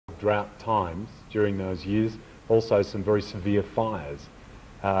drought times during those years, also some very severe fires.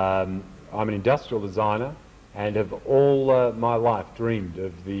 I'm an industrial designer and have all my life dreamed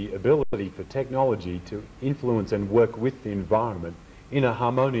of the ability for technology to influence and work with the environment in a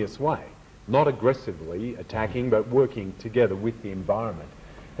harmonious way, not aggressively attacking but working together with the environment.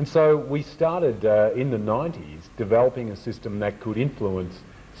 And so we started in the 90s developing a system that could influence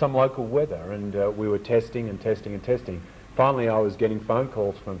some local weather, and we were testing and testing and testing. Finally, I was getting phone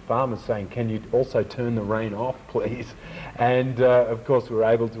calls from farmers saying, can you also turn the rain off, please? And of course, we were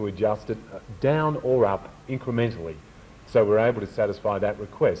able to adjust it down or up incrementally. So we were able to satisfy that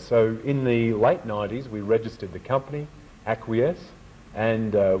request. So in the late 90s, we registered the company, Aquiess,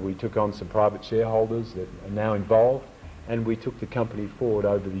 and we took on some private shareholders that are now involved, and we took the company forward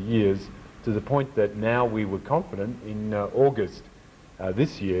over the years to the point that now we were confident in August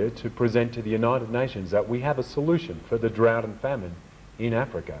this year to present to the United Nations that we have a solution for the drought and famine in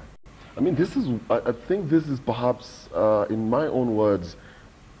Africa. I mean, I think this is perhaps, in my own words,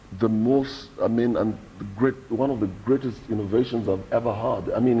 the most, and one of the greatest innovations I've ever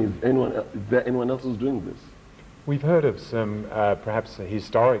heard. I mean, is there anyone else who's doing this? We've heard of some perhaps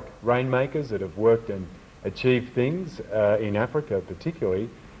historic rainmakers that have worked and achieved things in Africa particularly,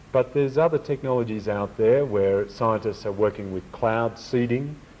 but there's other technologies out there where scientists are working with cloud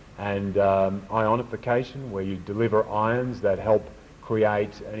seeding and ionification, where you deliver ions that help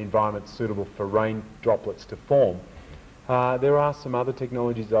create an environment suitable for rain droplets to form. There are some other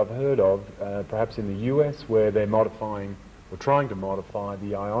technologies I've heard of, perhaps in the US, where they're modifying or trying to modify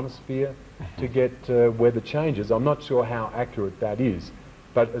the ionosphere to get weather changes. I'm not sure how accurate that is,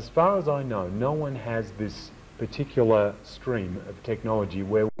 but as far as I know, no one has this particular stream of technology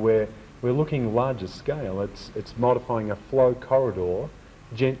where we're looking larger scale. It's modifying a flow corridor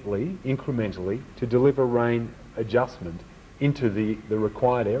gently, incrementally, to deliver rain adjustment into the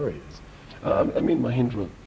required areas. I mean, Mahindra,